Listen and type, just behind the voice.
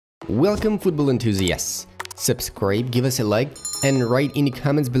Welcome football enthusiasts. Subscribe, give us a like, and write in the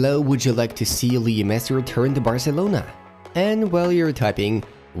comments below would you like to see Lionel Messi return to Barcelona? And while you're typing,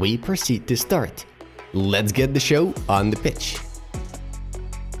 we proceed to start. Let's get the show on the pitch.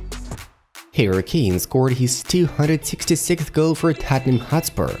 Harry Kane scored his 266th goal for Tottenham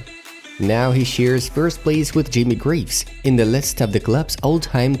Hotspur. Now he shares first place with Jamie Graves in the list of the club's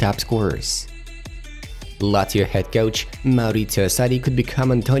all-time top scorers. Lazio head coach Maurizio Sarri could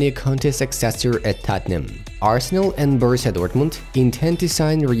become Antonio Conte's successor at Tottenham. Arsenal and Borussia Dortmund intend to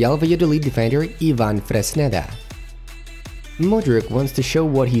sign Real Valladolid defender Ivan Fresneda. Modric wants to show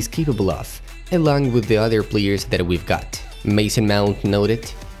what he's capable of, along with the other players that we've got. Mason Mount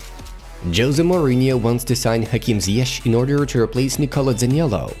noted. Jose Mourinho wants to sign Hakim Ziyech in order to replace Nicola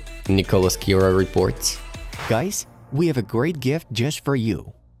Zaniolo, Nicolas Kira reports. Guys, we have a great gift just for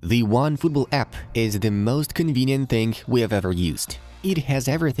you. The OneFootball app is the most convenient thing we have ever used. It has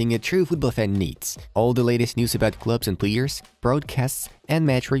everything a true football fan needs. All the latest news about clubs and players, broadcasts and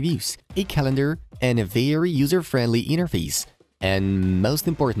match reviews, a calendar, and a very user-friendly interface. And most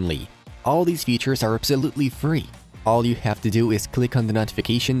importantly, all these features are absolutely free. All you have to do is click on the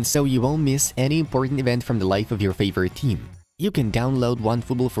notification so you won't miss any important event from the life of your favorite team. You can download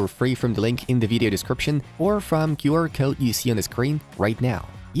OneFootball for free from the link in the video description or from QR code you see on the screen right now.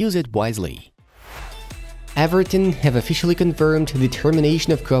 Use it wisely. Everton have officially confirmed the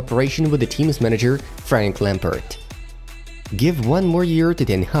termination of cooperation with the team's manager, Frank Lampard. Give one more year to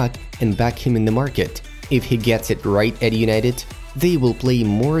Ten Hag and back him in the market. If he gets it right at United, they will play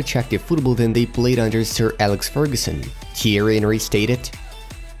more attractive football than they played under Sir Alex Ferguson, Thierry Henry stated.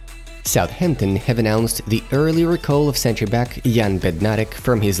 Southampton have announced the early recall of centre-back Jan Bednarek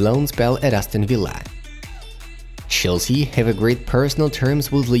from his loan spell at Aston Villa. Chelsea have agreed personal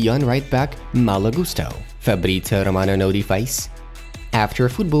terms with Lyon right-back Malo Gusto, Fabrizio Romano notifies. After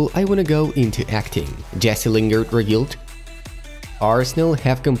football, I wanna go into acting, Jesse Lingard revealed. Arsenal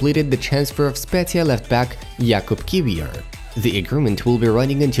have completed the transfer of Spezia left-back Jakub Kiwior. The agreement will be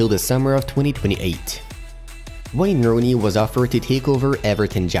running until the summer of 2028. Wayne Rooney was offered to take over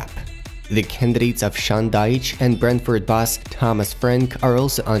Everton job. The candidates of Sean Dyche and Brentford boss Thomas Frank are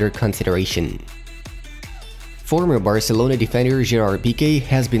also under consideration. Former Barcelona defender Gerard Piqué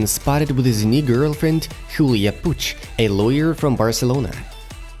has been spotted with his new girlfriend Julia Puig, a lawyer from Barcelona.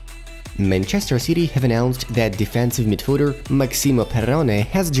 Manchester City have announced that defensive midfielder Maximo Perrone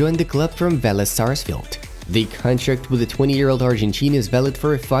has joined the club from Vélez Sarsfield. The contract with the 20-year-old Argentine is valid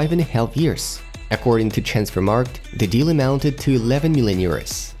for 5.5 years. According to Transfermarkt, the deal amounted to 11 million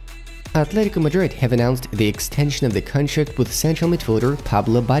euros. Atletico Madrid have announced the extension of the contract with central midfielder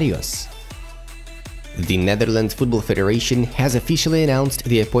Pablo Barrios. The Netherlands Football Federation has officially announced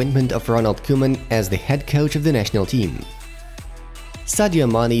the appointment of Ronald Koeman as the head coach of the national team.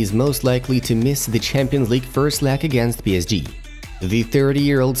 Sadio Mane is most likely to miss the Champions League first leg against PSG. The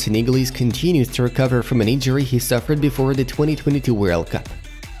 30-year-old Senegalese continues to recover from an injury he suffered before the 2022 World Cup.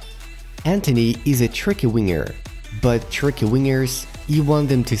 Antony is a tricky winger, but tricky wingers, you want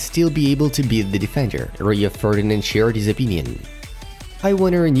them to still be able to beat the defender, Rio Ferdinand shared his opinion. I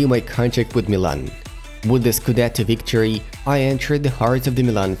want to renew my contract with Milan. With the Scudetto victory, I entered the hearts of the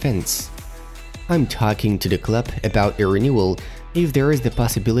Milan fans. I'm talking to the club about a renewal. If there is the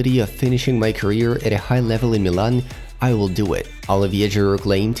possibility of finishing my career at a high level in Milan, I will do it, Olivier Giroud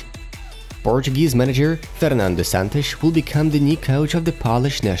claimed. Portuguese manager Fernando Santos will become the new coach of the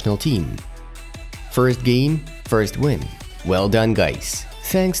Polish national team. First game, first win. Well done, guys.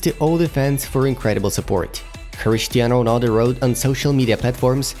 Thanks to all the fans for incredible support. Cristiano Ronaldo wrote on social media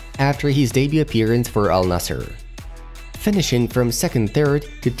platforms after his debut appearance for Al Nassr. Finishing from 2nd,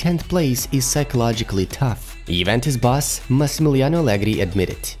 3rd to 10th place is psychologically tough, Juventus boss Massimiliano Allegri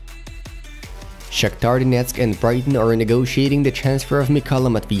admitted. Shakhtar Donetsk and Brighton are negotiating the transfer of Mikola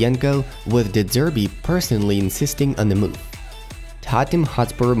Matvienko, with De Zerbi personally insisting on the move. Tottenham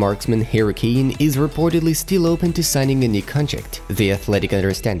Hotspur marksman Harry Kane is reportedly still open to signing a new contract, The Athletic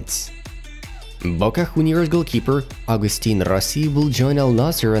understands. Boca Juniors goalkeeper Agustin Rossi will join Al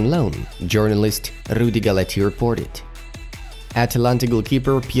Nassr on loan, journalist Rudy Galetti reported. Atalanta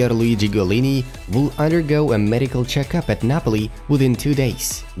goalkeeper Pierluigi Golini will undergo a medical checkup at Napoli within 2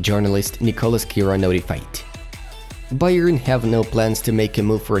 days, journalist Nicolas Kira notified. Bayern have no plans to make a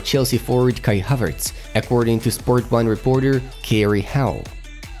move for Chelsea forward Kai Havertz, according to Sport 1 reporter Kerry Howe.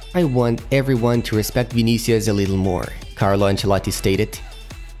 I want everyone to respect Vinicius a little more, Carlo Ancelotti stated.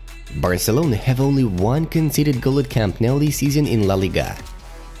 Barcelona have only one conceded goal at Camp Nou this season in La Liga.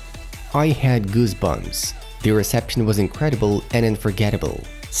 I had goosebumps. The reception was incredible and unforgettable,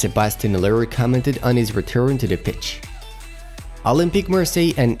 Sebastian Aller commented on his return to the pitch. Olympique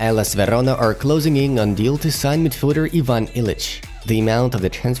Marseille and Hellas Verona are closing in on deal to sign midfielder Ivan Ilić. The amount of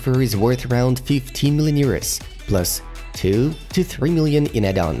the transfer is worth around 15 million euros, plus 2 to 3 million in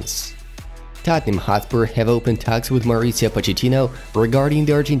add-ons. Tottenham Hotspur have opened talks with Mauricio Pochettino regarding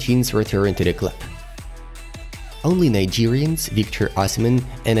the Argentine's return to the club. Only Nigerians Victor Osimhen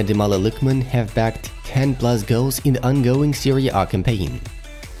and Ademola Lookman have backed 10+ goals in the ongoing Serie A campaign.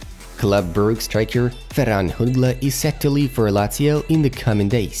 Club Brugge striker Ferran Hungla is set to leave for Lazio in the coming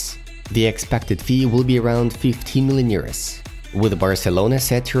days. The expected fee will be around 15 million euros, with Barcelona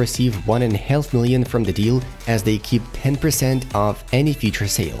set to receive 1.5 million from the deal as they keep 10% of any future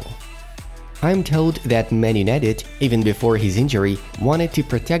sale. I'm told that Man United, even before his injury, wanted to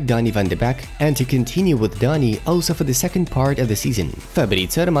protect Donny van de Beek and to continue with Donny also for the second part of the season,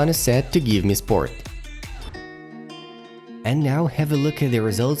 Fabrizio Romano said to Give Me Sport. And now have a look at the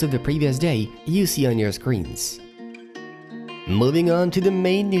results of the previous day you see on your screens. Moving on to the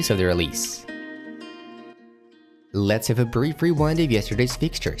main news of the release. Let's have a brief rewind of yesterday's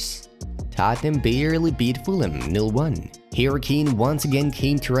fixtures. Tottenham barely beat Fulham 0-1. Harry Kane once again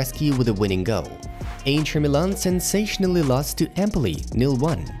came to rescue with a winning goal. Inter Milan sensationally lost to Empoli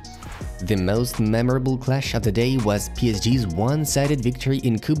 0-1. The most memorable clash of the day was PSG's one-sided victory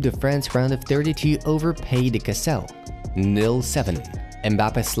in Coupe de France round of 32 over Pays de Cassel 0-7.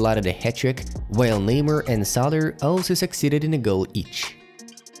 Mbappe slotted a hat-trick, while Neymar and Salah also succeeded in a goal each.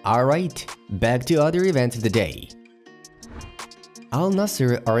 Alright, back to other events of the day. Al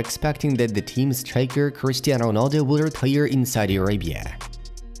Nassr are expecting that the team's striker Cristiano Ronaldo will retire in Saudi Arabia.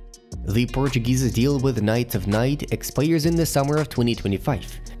 The Portuguese deal with Knights of Night expires in the summer of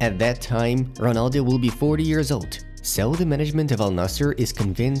 2025. At that time, Ronaldo will be 40 years old. So the management of Al Nassr is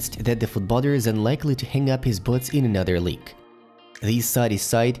convinced that the footballer is unlikely to hang up his boots in another league. The Saudi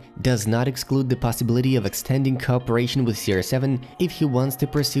side does not exclude the possibility of extending cooperation with CR7 if he wants to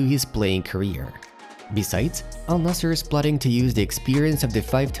pursue his playing career. Besides, Al Nassr is plotting to use the experience of the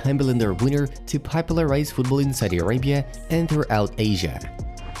 5-time Ballon d'Or winner to popularize football in Saudi Arabia and throughout Asia.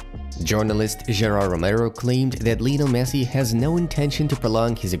 Journalist Gerard Romero claimed that Lionel Messi has no intention to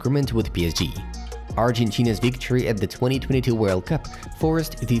prolong his agreement with PSG. Argentina's victory at the 2022 World Cup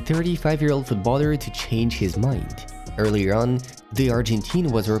forced the 35-year-old footballer to change his mind. Earlier on, the Argentine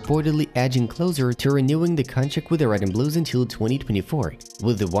was reportedly edging closer to renewing the contract with the Red and Blues until 2024,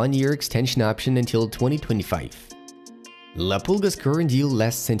 with the one-year extension option until 2025. La Pulga's current deal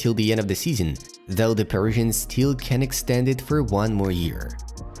lasts until the end of the season, though the Parisians still can extend it for one more year.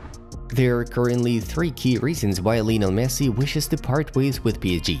 There are currently 3 key reasons why Lionel Messi wishes to part ways with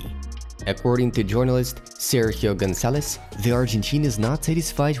PSG. According to journalist Sergio Gonzales, the Argentine is not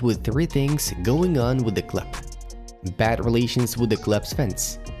satisfied with 3 things going on with the club: bad relations with the club's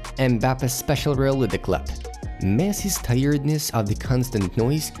fans, Mbappe's special role with the club, Messi's tiredness of the constant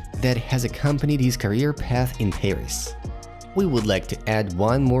noise that has accompanied his career path in Paris. We would like to add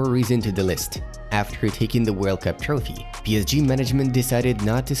one more reason to the list. After taking the World Cup trophy, PSG management decided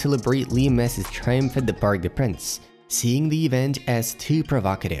not to celebrate Lionel Messi's triumph at the Parc des Princes, seeing the event as too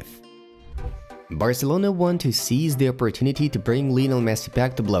provocative. Barcelona want to seize the opportunity to bring Lionel Messi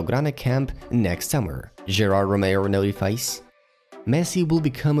back to Blaugrana camp next summer, Gerard Romero notifies. Messi will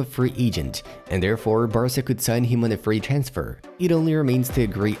become a free agent, and therefore Barca could sign him on a free transfer. It only remains to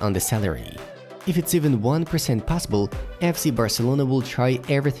agree on the salary. If it's even 1% possible, FC Barcelona will try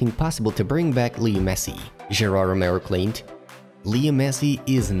everything possible to bring back Leo Messi, Gerard Romero claimed. Leo Messi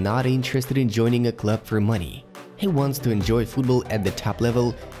is not interested in joining a club for money. He wants to enjoy football at the top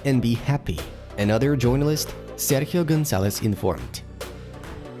level and be happy, another journalist, Sergio Gonzales, informed.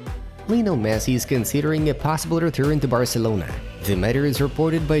 Lionel Messi is considering a possible return to Barcelona. The matter is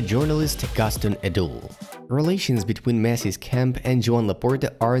reported by journalist Gaston Edul. Relations between Messi's camp and Joan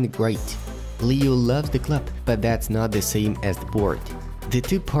Laporta aren't great. Leo loves the club, but that's not the same as the board. The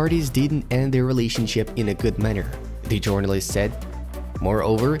 2 parties didn't end their relationship in a good manner, the journalist said.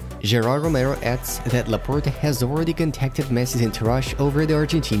 Moreover, Gerard Romero adds that Laporta has already contacted Messi's entourage over the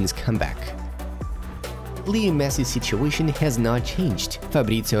Argentine's comeback. Leo Messi's situation has not changed,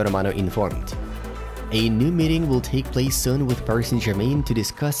 Fabrizio Romano informed. A new meeting will take place soon with Paris Saint-Germain to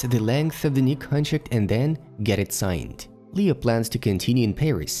discuss the length of the new contract and then get it signed. Leo plans to continue in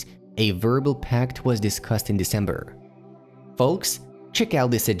Paris. A verbal pact was discussed in December. Folks, check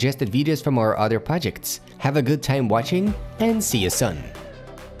out the suggested videos from our other projects. Have a good time watching and see you soon!